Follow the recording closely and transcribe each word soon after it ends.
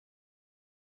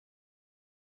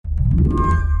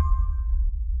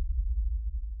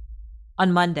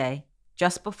On Monday,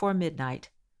 just before midnight,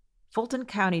 Fulton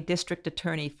County District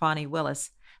Attorney Fani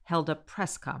Willis held a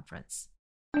press conference.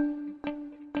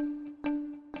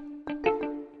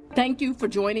 Thank you for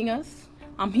joining us.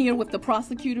 I'm here with the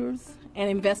prosecutors and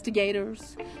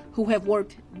investigators who have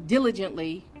worked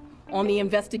diligently on the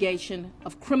investigation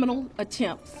of criminal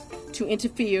attempts to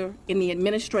interfere in the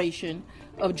administration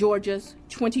of Georgia's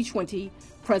 2020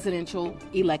 presidential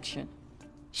election.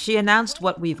 She announced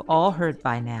what we've all heard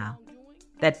by now,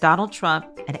 that Donald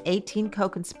Trump and 18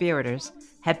 co-conspirators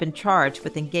had been charged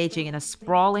with engaging in a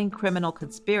sprawling criminal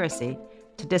conspiracy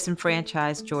to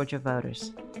disenfranchise Georgia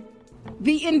voters.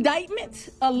 The indictment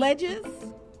alleges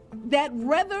that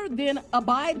rather than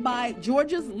abide by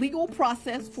Georgia's legal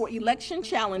process for election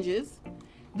challenges,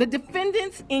 the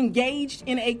defendants engaged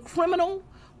in a criminal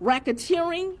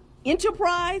racketeering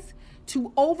enterprise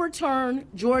to overturn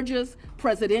Georgia's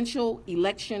presidential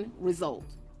election result.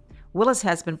 Willis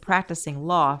has been practicing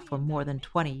law for more than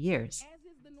 20 years.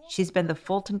 She's been the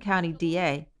Fulton County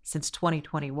DA since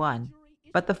 2021,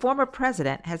 but the former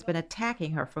president has been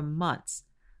attacking her for months,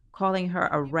 calling her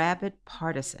a rabid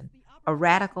partisan, a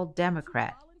radical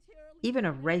Democrat, even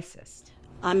a racist.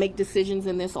 I make decisions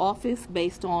in this office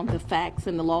based on the facts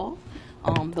and the law.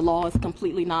 The law is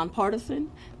completely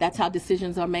nonpartisan. That's how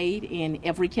decisions are made in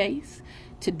every case.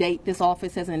 To date, this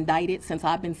office has indicted, since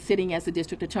I've been sitting as a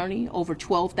district attorney, over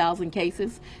 12,000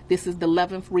 cases. This is the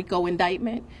 11th RICO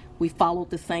indictment. We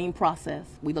followed the same process.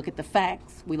 We look at the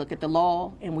facts, we look at the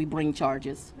law, and we bring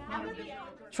charges.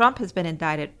 Trump has been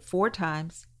indicted 4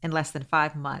 times in less than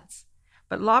 5 months.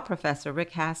 But law professor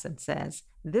Rick Hassan says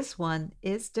this one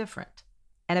is different.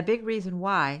 And a big reason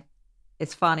why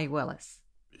is Fani Willis.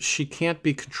 She can't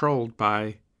be controlled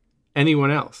by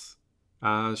anyone else.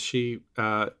 She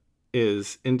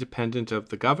is independent of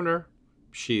the governor.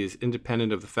 She is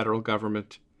independent of the federal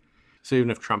government. So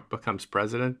even if Trump becomes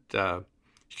president,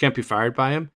 she can't be fired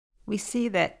by him. We see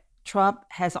that Trump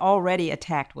has already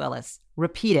attacked Willis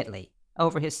repeatedly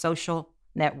over his social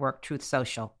network, Truth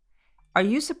Social. Are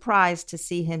you surprised to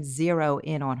see him zero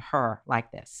in on her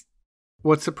like this?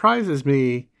 What surprises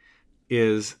me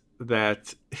is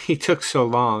that he took so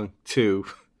long to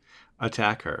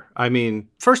attack her. I mean,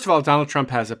 first of all, Donald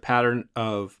Trump has a pattern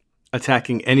of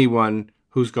attacking anyone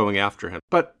who's going after him.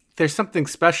 But there's something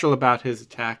special about his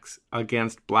attacks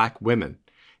against black women.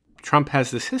 Trump has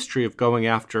this history of going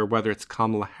after, whether it's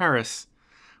Kamala Harris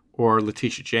or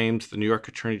Letitia James, the New York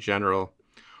Attorney General.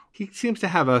 He seems to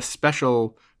have a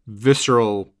special,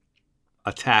 visceral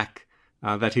attack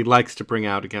that he likes to bring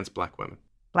out against black women.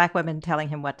 Black women telling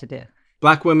him what to do.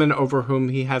 Black women over whom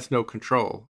he has no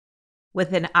control.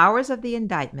 Within hours of the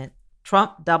indictment,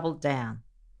 Trump doubled down.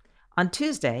 On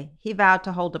Tuesday, he vowed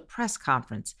to hold a press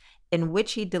conference in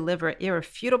which he'd deliver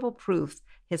irrefutable proof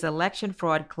his election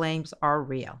fraud claims are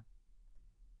real.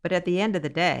 But at the end of the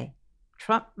day,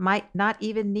 Trump might not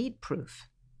even need proof.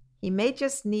 He may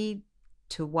just need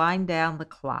to wind down the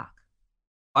clock.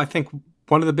 I think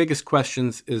one of the biggest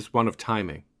questions is one of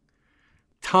timing.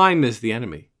 Time is the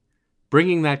enemy.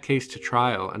 Bringing that case to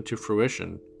trial and to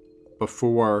fruition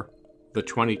before the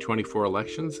 2024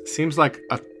 elections seems like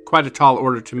quite a tall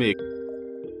order to me.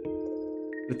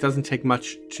 It doesn't take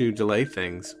much to delay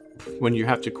things when you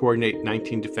have to coordinate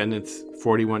 19 defendants,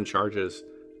 41 charges,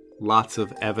 lots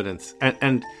of evidence.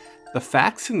 And the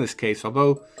facts in this case,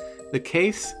 although the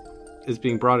case is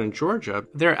being brought in Georgia,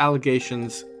 there are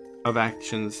allegations of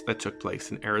actions that took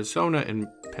place in Arizona, in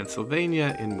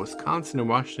Pennsylvania, in Wisconsin, in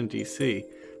Washington, D.C.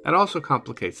 That also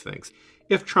complicates things.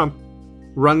 If Trump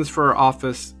runs for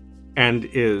office and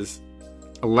is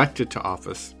elected to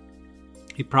office,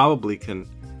 he probably can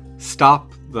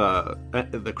stop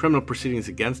the criminal proceedings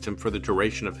against him for the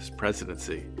duration of his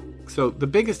presidency. So the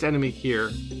biggest enemy here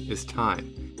is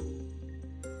time.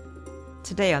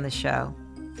 Today on the show,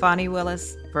 Fani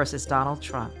Willis versus Donald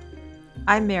Trump.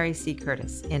 I'm Mary C.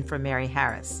 Curtis, in for Mary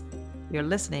Harris. You're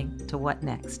listening to What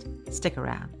Next? Stick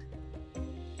around.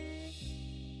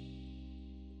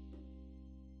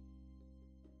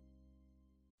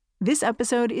 This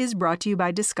episode is brought to you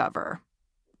by Discover.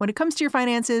 When it comes to your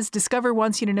finances, Discover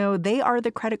wants you to know they are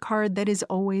the credit card that is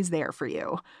always there for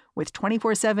you. With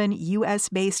 24/7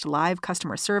 U.S.-based live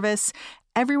customer service,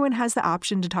 everyone has the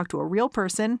option to talk to a real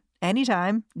person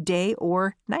anytime, day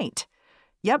or night.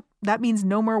 Yep, that means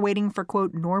no more waiting for,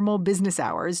 quote, normal business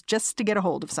hours just to get a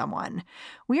hold of someone.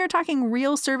 We are talking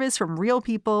real service from real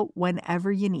people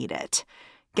whenever you need it.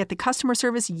 Get the customer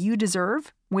service you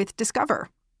deserve with Discover.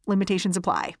 Limitations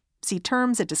apply. See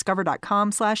terms at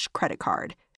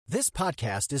discover.com/creditcard. This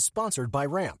podcast is sponsored by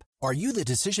Ramp. Are you the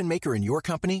decision maker in your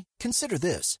company? Consider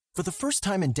this. For the first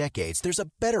time in decades, there's a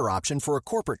better option for a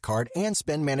corporate card and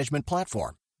spend management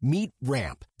platform. Meet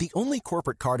Ramp, the only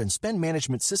corporate card and spend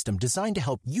management system designed to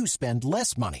help you spend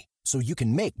less money so you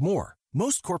can make more.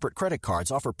 Most corporate credit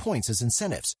cards offer points as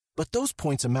incentives, but those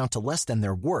points amount to less than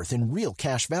their worth in real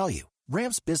cash value.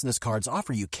 Ramp's business cards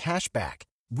offer you cash back,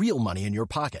 real money in your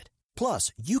pocket.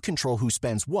 Plus, you control who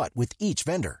spends what with each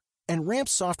vendor. And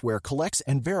Ramp's software collects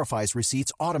and verifies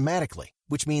receipts automatically,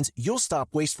 which means you'll stop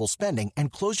wasteful spending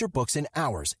and close your books in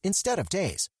hours instead of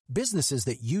days. Businesses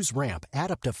that use Ramp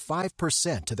add up to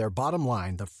 5% to their bottom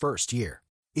line the first year.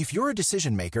 If you're a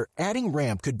decision maker, adding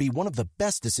Ramp could be one of the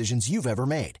best decisions you've ever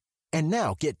made. And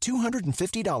now get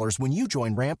 $250 when you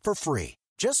join Ramp for free.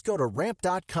 Just go to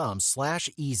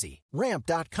ramp.com/easy.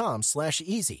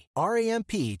 Ramp.com/easy.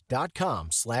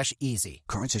 RAMP.com/easy.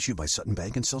 Cards issued by Sutton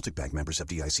Bank and Celtic Bank, members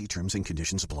FDIC. Terms and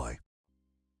conditions apply.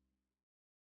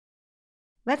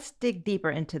 Let's dig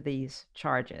deeper into these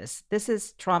charges. This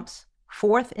is Trump's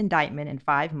fourth indictment in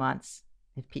 5 months,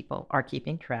 if people are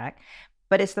keeping track.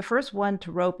 But it's the first one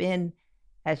to rope in,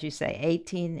 as you say,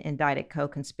 18 indicted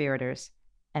co-conspirators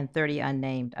and 30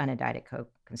 unnamed unindicted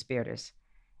co-conspirators.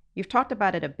 You've talked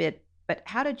about it a bit, but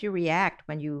how did you react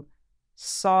when you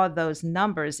saw those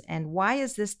numbers? And why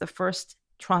is this the first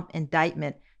Trump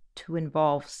indictment to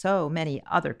involve so many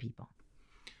other people?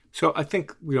 So I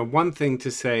think, one thing to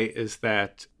say is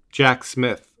that Jack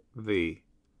Smith, the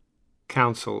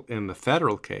counsel in the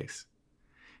federal case,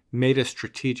 made a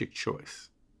strategic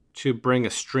choice to bring a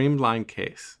streamlined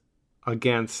case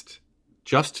against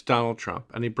just Donald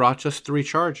Trump. And he brought just 3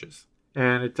 charges.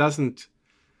 And it doesn't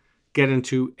get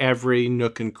into every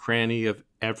nook and cranny of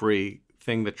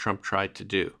everything that Trump tried to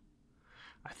do.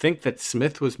 I think that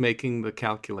Smith was making the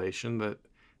calculation that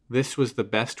this was the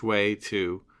best way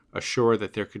to assure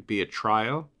that there could be a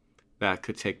trial that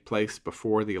could take place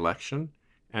before the election,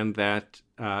 and that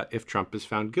if Trump is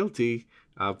found guilty,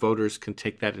 voters can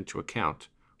take that into account.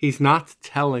 He's not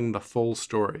telling the full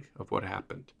story of what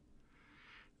happened.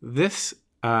 This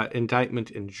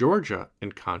indictment in Georgia,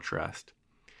 in contrast,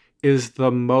 is the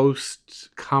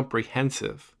most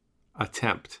comprehensive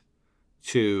attempt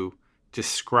to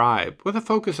describe, with a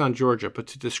focus on Georgia, but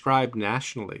to describe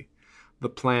nationally the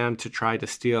plan to try to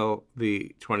steal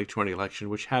the 2020 election,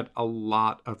 which had a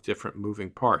lot of different moving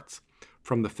parts,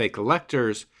 from the fake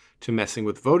electors to messing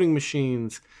with voting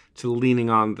machines to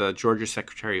leaning on the Georgia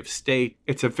Secretary of State.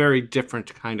 It's a very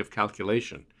different kind of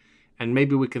calculation. And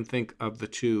maybe we can think of the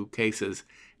 2 cases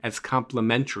as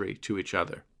complementary to each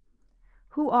other.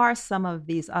 Who are some of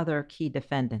these other key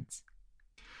defendants?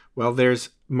 Well, there's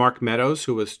Mark Meadows,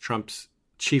 who was Trump's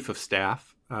chief of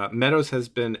staff. Meadows has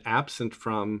been absent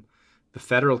from the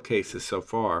federal cases so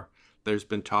far. There's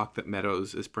been talk that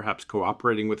Meadows is perhaps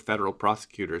cooperating with federal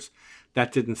prosecutors.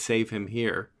 That didn't save him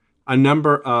here. A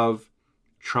number of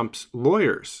Trump's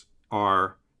lawyers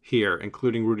are here,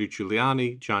 including Rudy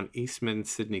Giuliani, John Eastman,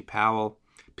 Sidney Powell,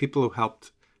 people who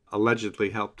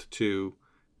allegedly helped to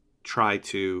try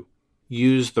to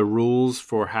use the rules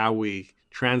for how we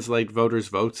translate voters'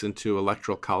 votes into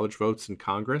electoral college votes in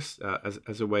Congress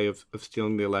as a way of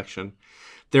stealing the election.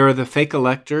 There are the fake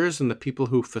electors and the people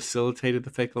who facilitated the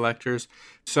fake electors.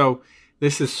 So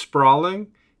this is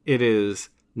sprawling. It is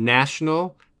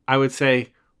national. I would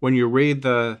say when you read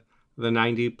the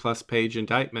 90-plus page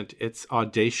indictment, it's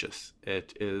audacious.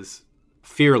 It is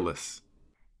fearless.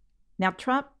 Now,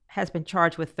 Trump has been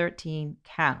charged with 13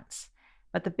 counts,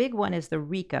 but the big one is the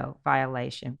RICO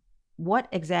violation. What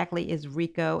exactly is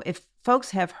RICO? If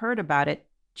folks have heard about it,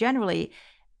 generally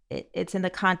it's in the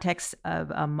context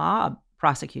of a mob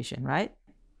prosecution, right?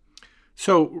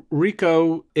 So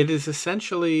RICO, it is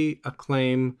essentially a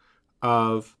claim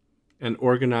of an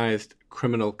organized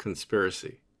criminal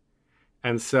conspiracy.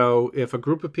 And so if a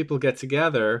group of people get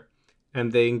together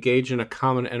and they engage in a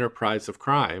common enterprise of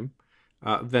crime,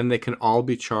 then they can all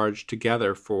be charged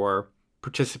together for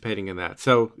participating in that.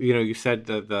 So, you said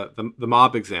the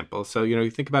mob example. So, you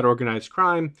think about organized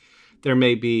crime, there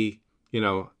may be,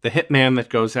 the hitman that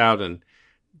goes out and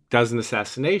does an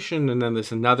assassination, and then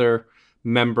there's another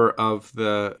member of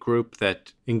the group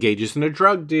that engages in a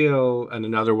drug deal, and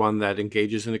another one that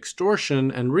engages in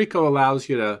extortion. And RICO allows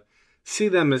you to see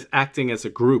them as acting as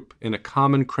a group in a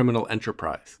common criminal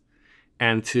enterprise,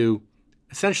 and to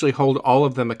essentially hold all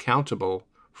of them accountable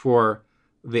for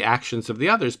the actions of the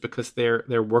others because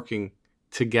they're working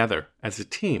together as a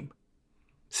team.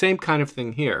 Same kind of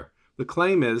thing here. The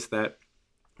claim is that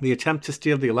the attempt to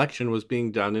steal the election was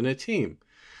being done in a team.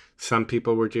 Some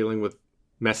people were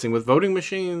messing with voting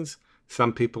machines.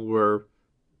 Some people were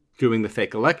doing the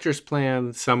fake electors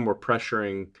plan. Some were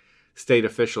pressuring state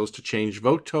officials to change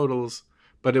vote totals.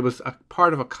 but it was a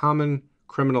part of a common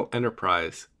criminal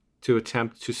enterprise to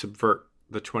attempt to subvert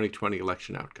the 2020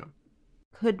 election outcome.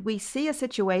 Could we see a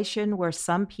situation where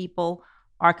some people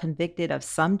are convicted of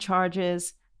some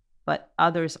charges, but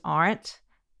others aren't?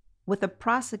 With a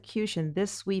prosecution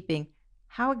this sweeping,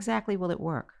 how exactly will it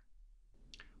work?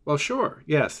 Well, sure,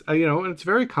 yes. And it's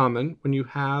very common when you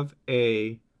have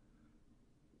a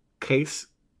case,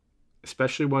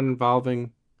 especially one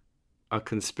involving a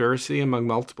conspiracy among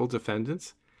multiple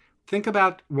defendants. Think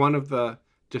about one of the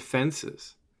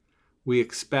defenses we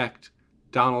expect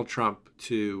Donald Trump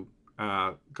to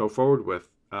go forward with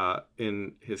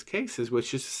in his cases,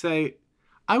 which is to say,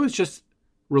 I was just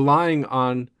relying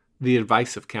on the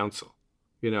advice of counsel.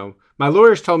 My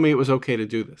lawyers told me it was okay to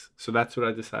do this, so that's what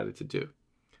I decided to do.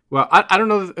 Well, I don't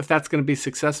know if that's going to be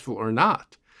successful or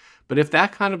not, but if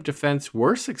that kind of defense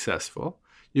were successful,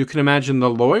 you can imagine the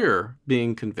lawyer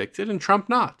being convicted and Trump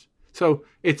not. So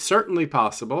it's certainly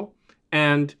possible,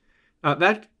 and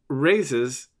that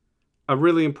raises a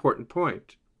really important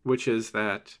point, which is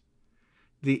that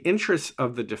the interests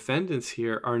of the defendants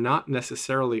here are not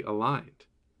necessarily aligned.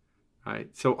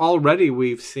 Right? So already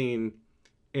we've seen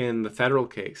in the federal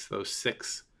case, those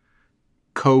 6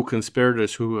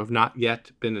 co-conspirators who have not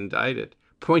yet been indicted,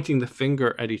 pointing the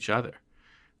finger at each other.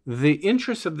 The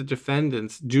interests of the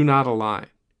defendants do not align.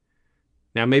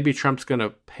 Now, maybe Trump's going to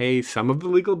pay some of the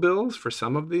legal bills for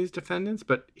some of these defendants,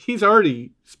 but he's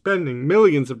already spending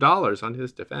millions of dollars on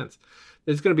his defense.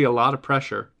 There's going to be a lot of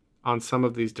pressure on some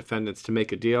of these defendants to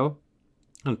make a deal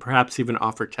and perhaps even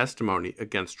offer testimony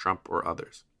against Trump or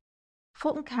others.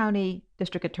 Fulton County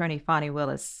District Attorney Fani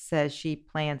Willis says she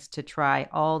plans to try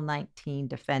all 19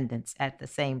 defendants at the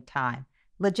same time.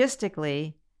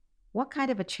 Logistically, what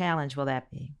kind of a challenge will that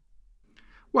be?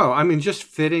 Well, just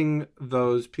fitting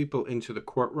those people into the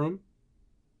courtroom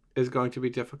is going to be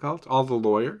difficult. All the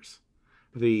lawyers,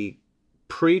 the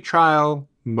pre-trial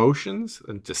motions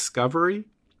and discovery,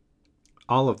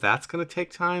 all of that's going to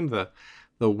take time.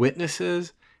 The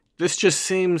witnesses, this just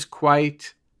seems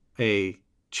quite a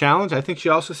challenge. I think she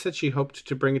also said she hoped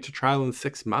to bring it to trial in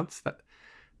 6 months.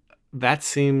 That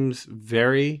seems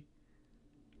very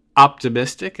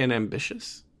optimistic and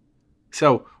ambitious.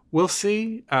 So we'll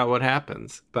see what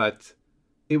happens, but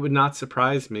it would not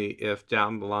surprise me if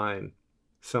down the line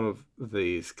some of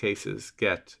these cases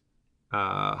get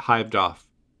hived off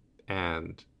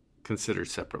and considered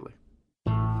separately.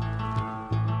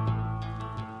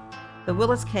 The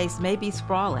Willis case may be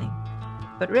sprawling,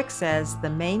 but Rick says the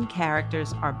main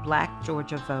characters are Black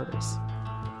Georgia voters.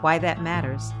 Why that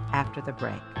matters after the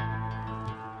break.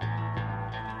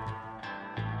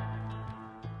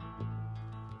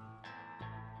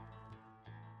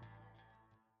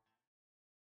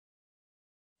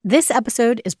 This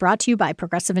episode is brought to you by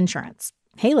Progressive Insurance.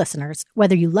 Hey, listeners,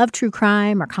 whether you love true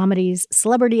crime or comedies,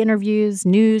 celebrity interviews,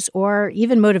 news, or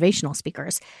even motivational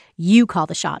speakers, you call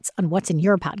the shots on what's in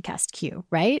your podcast queue,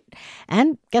 right?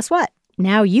 And guess what?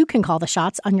 Now you can call the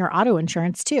shots on your auto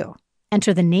insurance, too.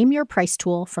 Enter the Name Your Price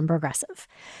tool from Progressive.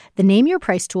 The Name Your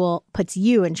Price tool puts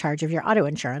you in charge of your auto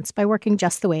insurance by working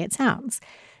just the way it sounds.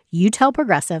 You tell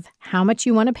Progressive how much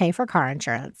you want to pay for car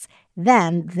insurance.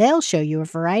 Then they'll show you a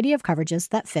variety of coverages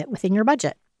that fit within your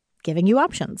budget, giving you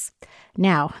options.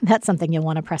 Now, that's something you'll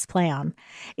want to press play on.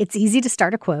 It's easy to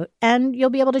start a quote, and you'll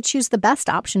be able to choose the best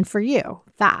option for you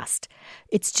fast.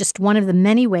 It's just one of the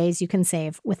many ways you can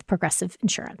save with Progressive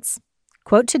Insurance.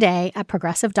 Quote today at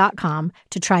Progressive.com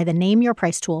to try the Name Your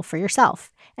Price tool for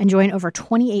yourself and join over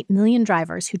 28 million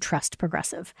drivers who trust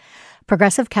Progressive.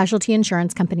 Progressive Casualty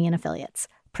Insurance Company and Affiliates.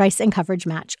 Price and coverage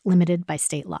match limited by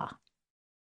state law.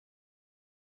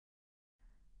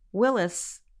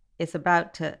 Willis is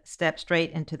about to step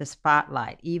straight into the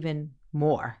spotlight, even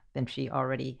more than she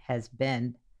already has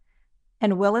been.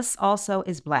 And Willis also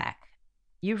is Black.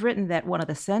 You've written that one of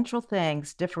the central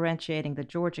things differentiating the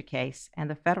Georgia case and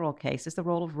the federal case is the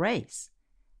role of race,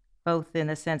 both in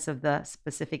the sense of the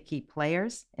specific key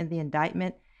players in the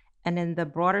indictment and in the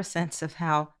broader sense of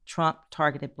how Trump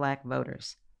targeted Black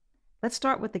voters. Let's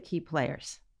start with the key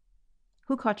players.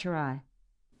 Who caught your eye?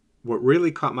 What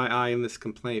really caught my eye in this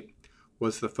complaint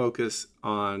was the focus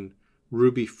on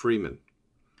Ruby Freeman.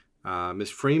 Ms.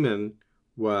 Freeman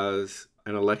was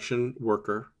an election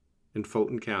worker in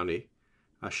Fulton County.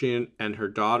 She and her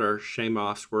daughter, Shay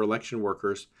Moss, were election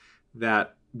workers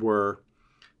that were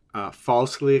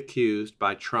falsely accused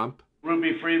by Trump.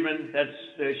 Ruby Freeman,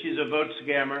 she's a vote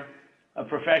scammer, a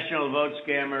professional vote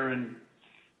scammer and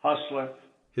hustler.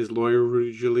 His lawyer,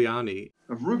 Rudy Giuliani.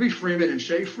 Of Ruby Freeman and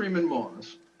Shay Freeman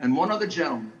Moss and one other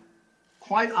gentleman,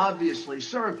 quite obviously,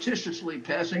 surreptitiously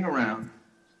passing around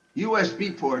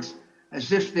USB ports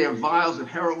as if they're vials of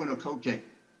heroin or cocaine.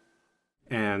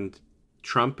 And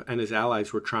Trump and his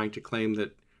allies were trying to claim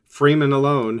that Freeman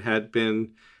alone had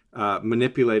been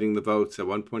manipulating the votes. At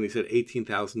one point, he said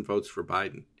 18,000 votes for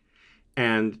Biden.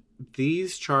 And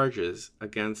these charges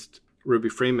against Ruby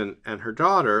Freeman and her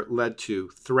daughter led to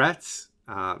threats.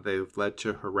 They've led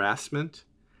to harassment.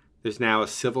 There's now a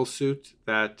civil suit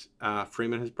that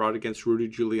Freeman has brought against Rudy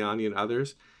Giuliani and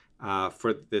others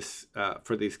for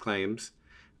these claims.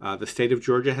 The state of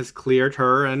Georgia has cleared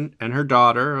her and her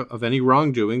daughter of any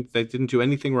wrongdoing. They didn't do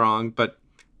anything wrong, but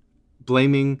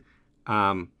blaming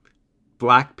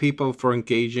black people for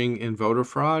engaging in voter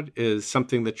fraud is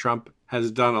something that Trump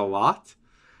has done a lot.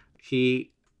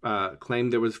 He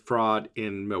claimed there was fraud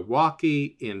in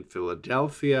Milwaukee, in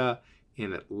Philadelphia,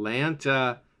 in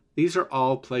Atlanta. These are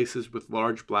all places with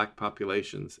large black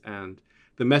populations, and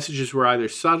the messages were either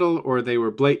subtle or they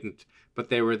were blatant, but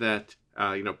they were that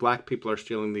black people are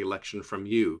stealing the election from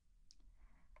you.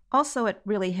 Also, it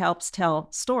really helps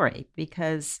tell story,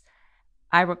 because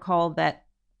I recall that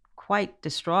quite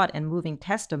distraught and moving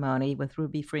testimony with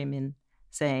Ruby Freeman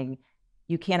saying,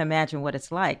 you can't imagine what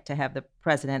it's like to have the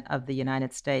president of the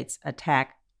United States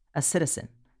attack a citizen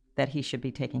that he should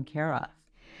be taking care of.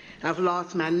 I've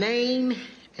lost my name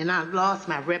and I've lost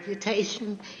my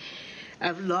reputation.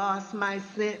 I've lost my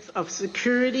sense of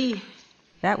security.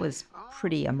 That was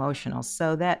pretty emotional.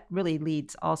 So that really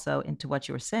leads also into what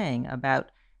you were saying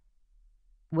about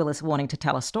Willis wanting to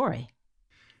tell a story.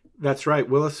 That's right.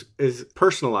 Willis is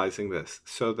personalizing this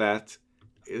so that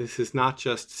this is not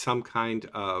just some kind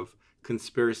of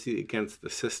conspiracy against the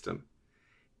system.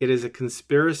 It is a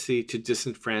conspiracy to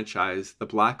disenfranchise the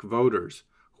black voters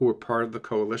who were part of the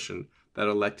coalition that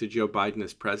elected Joe Biden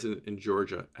as president in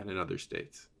Georgia and in other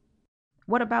states.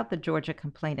 What about the Georgia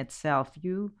complaint itself?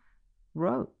 You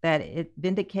wrote that it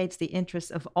vindicates the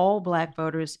interests of all black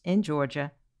voters in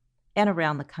Georgia and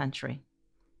around the country.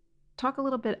 Talk a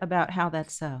little bit about how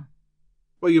that's so.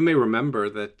 Well, you may remember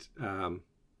that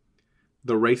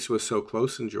the race was so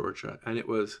close in Georgia, and it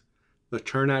was the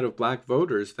turnout of black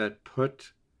voters that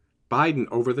put Biden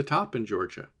over the top in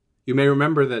Georgia. You may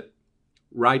remember that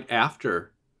right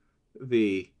after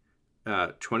the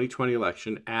 2020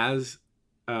 election, as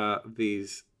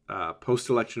these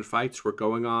post-election fights were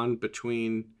going on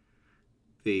between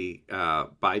the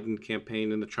Biden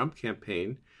campaign and the Trump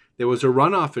campaign, there was a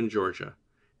runoff in Georgia,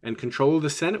 and control of the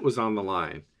Senate was on the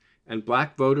line. And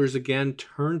black voters again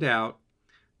turned out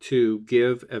to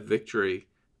give a victory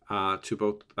to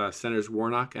both Senators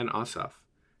Warnock and Ossoff,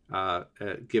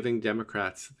 giving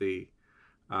Democrats the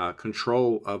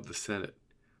control of the Senate.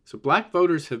 So black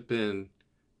voters have been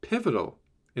pivotal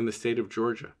in the state of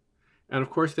Georgia. And of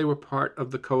course, they were part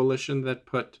of the coalition that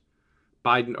put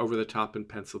Biden over the top in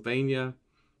Pennsylvania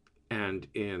and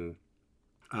in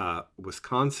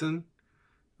Wisconsin.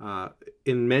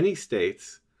 In many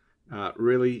states,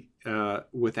 really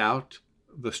without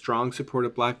the strong support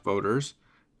of black voters,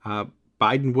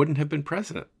 Biden wouldn't have been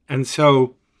president. And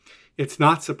so it's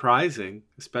not surprising,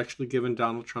 especially given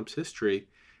Donald Trump's history,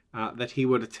 that he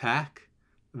would attack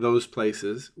those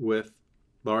places with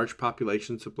large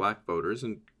populations of black voters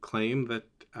and claim that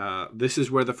this is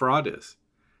where the fraud is.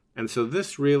 And so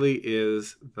this really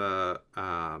is the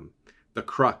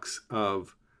crux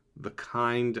of the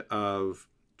kind of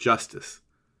justice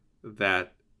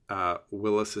that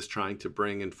Willis is trying to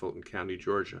bring in Fulton County,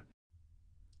 Georgia.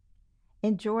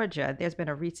 In Georgia, there's been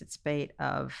a recent spate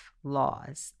of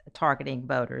laws targeting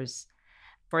voters.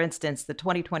 For instance, the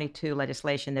 2022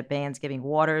 legislation that bans giving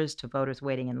waters to voters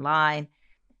waiting in line.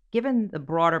 Given the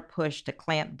broader push to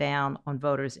clamp down on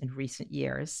voters in recent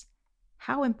years,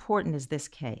 how important is this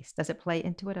case? Does it play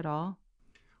into it at all?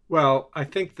 Well, I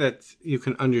think that you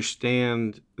can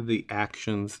understand the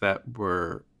actions that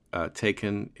were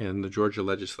taken in the Georgia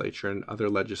legislature and other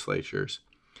legislatures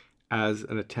as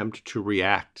an attempt to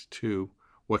react to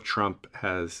what Trump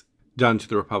has done to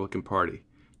the Republican Party.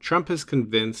 Trump has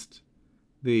convinced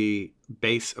the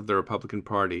base of the Republican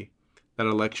Party that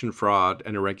election fraud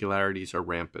and irregularities are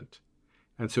rampant.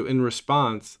 And so in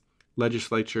response,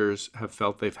 legislatures have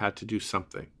felt they've had to do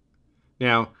something.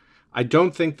 Now, I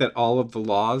don't think that all of the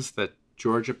laws that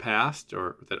Georgia passed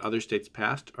or that other states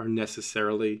passed are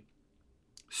necessarily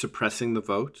suppressing the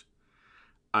vote.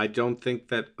 I don't think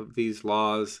that these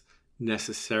laws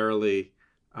necessarily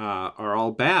are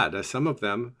all bad, as some of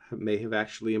them may have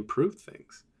actually improved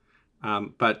things.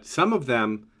 But some of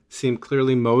them seem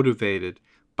clearly motivated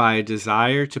by a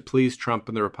desire to please Trump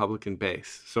and the Republican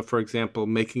base. So, for example,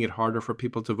 making it harder for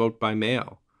people to vote by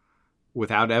mail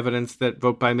without evidence that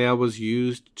vote by mail was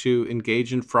used to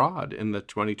engage in fraud in the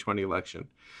 2020 election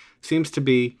seems to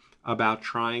be about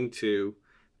trying to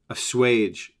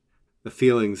assuage the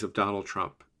feelings of Donald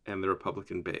Trump and the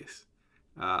Republican base.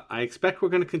 I expect we're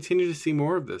going to continue to see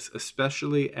more of this,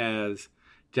 especially as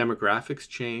demographics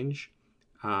change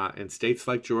in states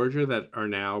like Georgia that are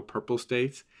now purple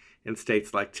states, in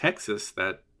states like Texas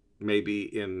that maybe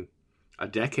in a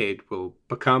decade will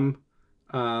become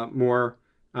more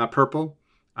purple.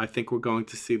 I think we're going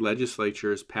to see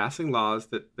legislatures passing laws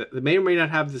that may or may not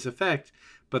have this effect,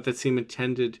 but that seem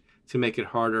intended to make it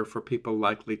harder for people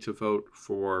likely to vote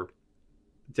for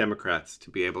Democrats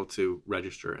to be able to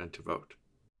register and to vote.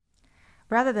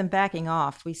 Rather than backing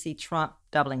off, we see Trump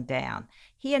doubling down.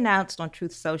 He announced on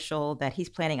Truth Social that he's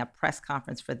planning a press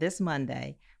conference for this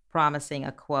Monday, promising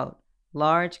a, quote,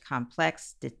 large,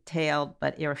 complex, detailed,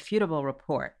 but irrefutable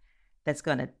report that's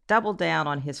going to double down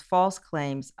on his false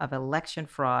claims of election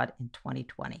fraud in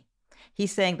 2020.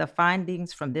 He's saying the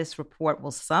findings from this report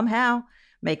will somehow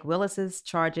make Willis's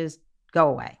charges go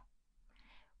away.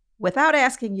 Without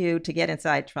asking you to get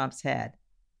inside Trump's head,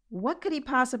 what could he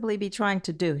possibly be trying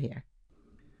to do here?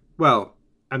 Well,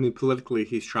 I mean, politically,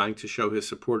 he's trying to show his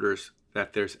supporters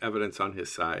that there's evidence on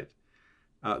his side.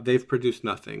 They've produced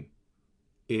nothing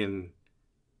in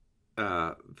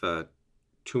the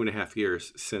 2.5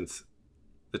 years since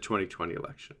the 2020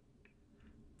 election.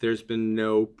 There's been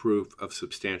no proof of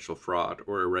substantial fraud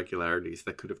or irregularities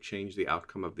that could have changed the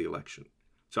outcome of the election.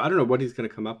 So I don't know what he's going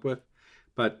to come up with,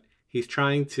 but he's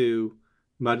trying to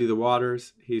muddy the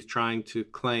waters. He's trying to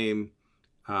claim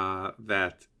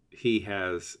that he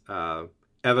has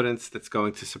evidence that's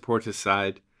going to support his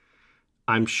side.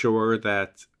 I'm sure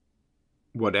that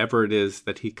whatever it is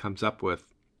that he comes up with,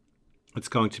 it's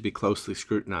going to be closely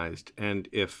scrutinized. And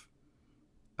if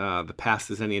the past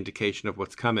is any indication of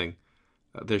what's coming,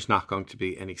 there's not going to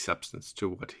be any substance to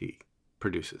what he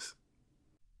produces.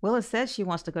 Willis says she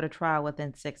wants to go to trial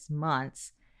within 6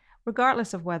 months.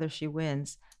 Regardless of whether she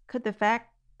wins, could the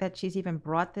fact that she's even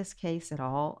brought this case at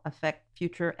all affect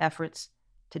future efforts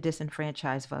to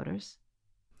disenfranchise voters?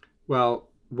 Well,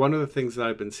 one of the things that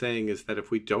I've been saying is that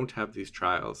if we don't have these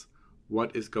trials,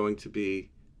 what is going to be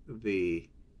the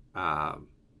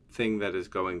thing that is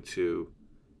going to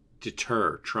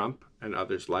deter Trump and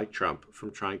others like Trump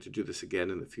from trying to do this again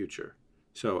in the future?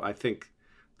 So I think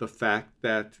the fact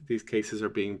that these cases are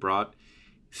being brought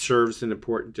serves an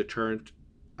important deterrent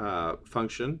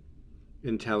function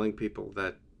in telling people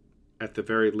that at the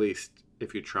very least,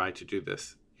 if you try to do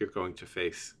this, you're going to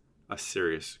face a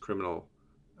serious criminal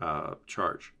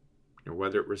charge.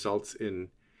 Whether it results in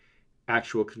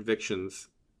actual convictions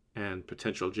and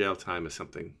potential jail time is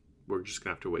something we're just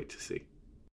going to have to wait to see.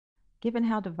 Given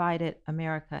how divided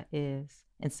America is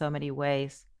in so many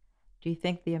ways, do you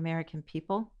think the American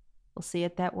people will see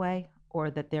it that way, or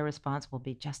that their response will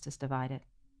be just as divided?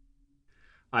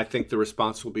 I think the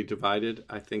response will be divided.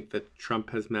 I think that Trump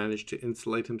has managed to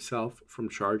insulate himself from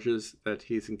charges that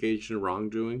he's engaged in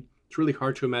wrongdoing. It's really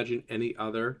hard to imagine any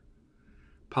other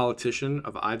politician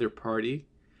of either party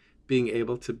being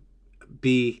able to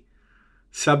be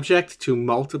subject to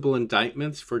multiple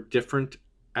indictments for different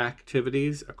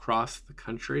activities across the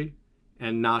country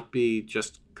and not be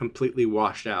just completely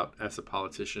washed out as a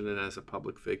politician and as a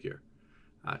public figure.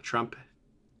 Trump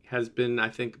has been, I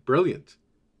think, brilliant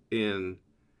in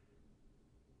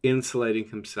insulating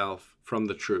himself from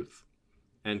the truth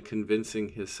and convincing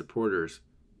his supporters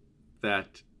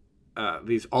that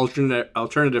these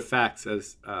alternative facts,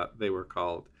 as they were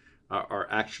called, are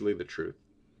actually the truth.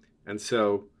 And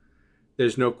so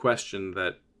there's no question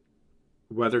that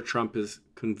whether Trump is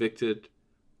convicted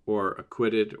or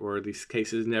acquitted or these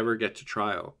cases never get to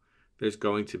trial, there's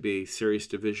going to be serious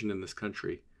division in this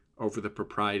country over the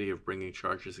propriety of bringing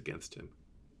charges against him.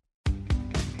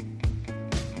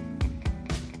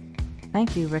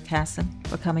 Thank you, Rick Hasson,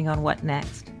 for coming on What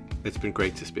Next? It's been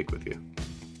great to speak with you.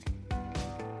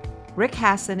 Rick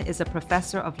Hasson is a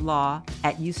professor of law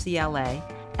at UCLA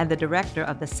and the director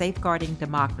of the Safeguarding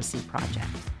Democracy Project.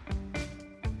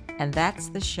 And that's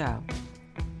the show.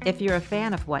 If you're a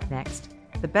fan of What Next,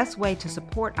 the best way to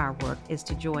support our work is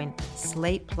to join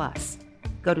Slate Plus.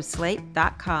 Go to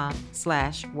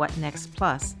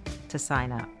slate.com/whatnextplus to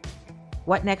sign up.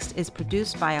 What Next is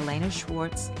produced by Elena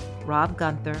Schwartz, Rob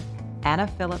Gunther, Anna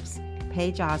Phillips,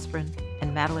 Paige Osborne,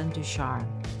 and Madeline Ducharme.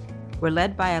 We're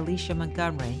led by Alicia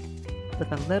Montgomery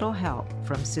with a little help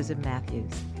from Susan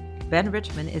Matthews. Ben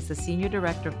Richmond is the Senior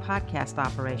Director of Podcast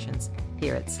Operations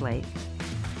here at Slate.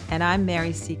 And I'm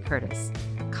Mary C. Curtis,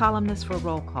 columnist for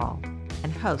Roll Call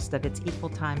and host of its Equal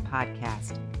Time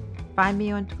podcast. Find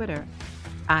me on Twitter.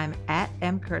 I'm at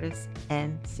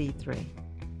mcurtisnc3.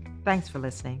 Thanks for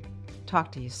listening.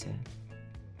 Talk to you soon.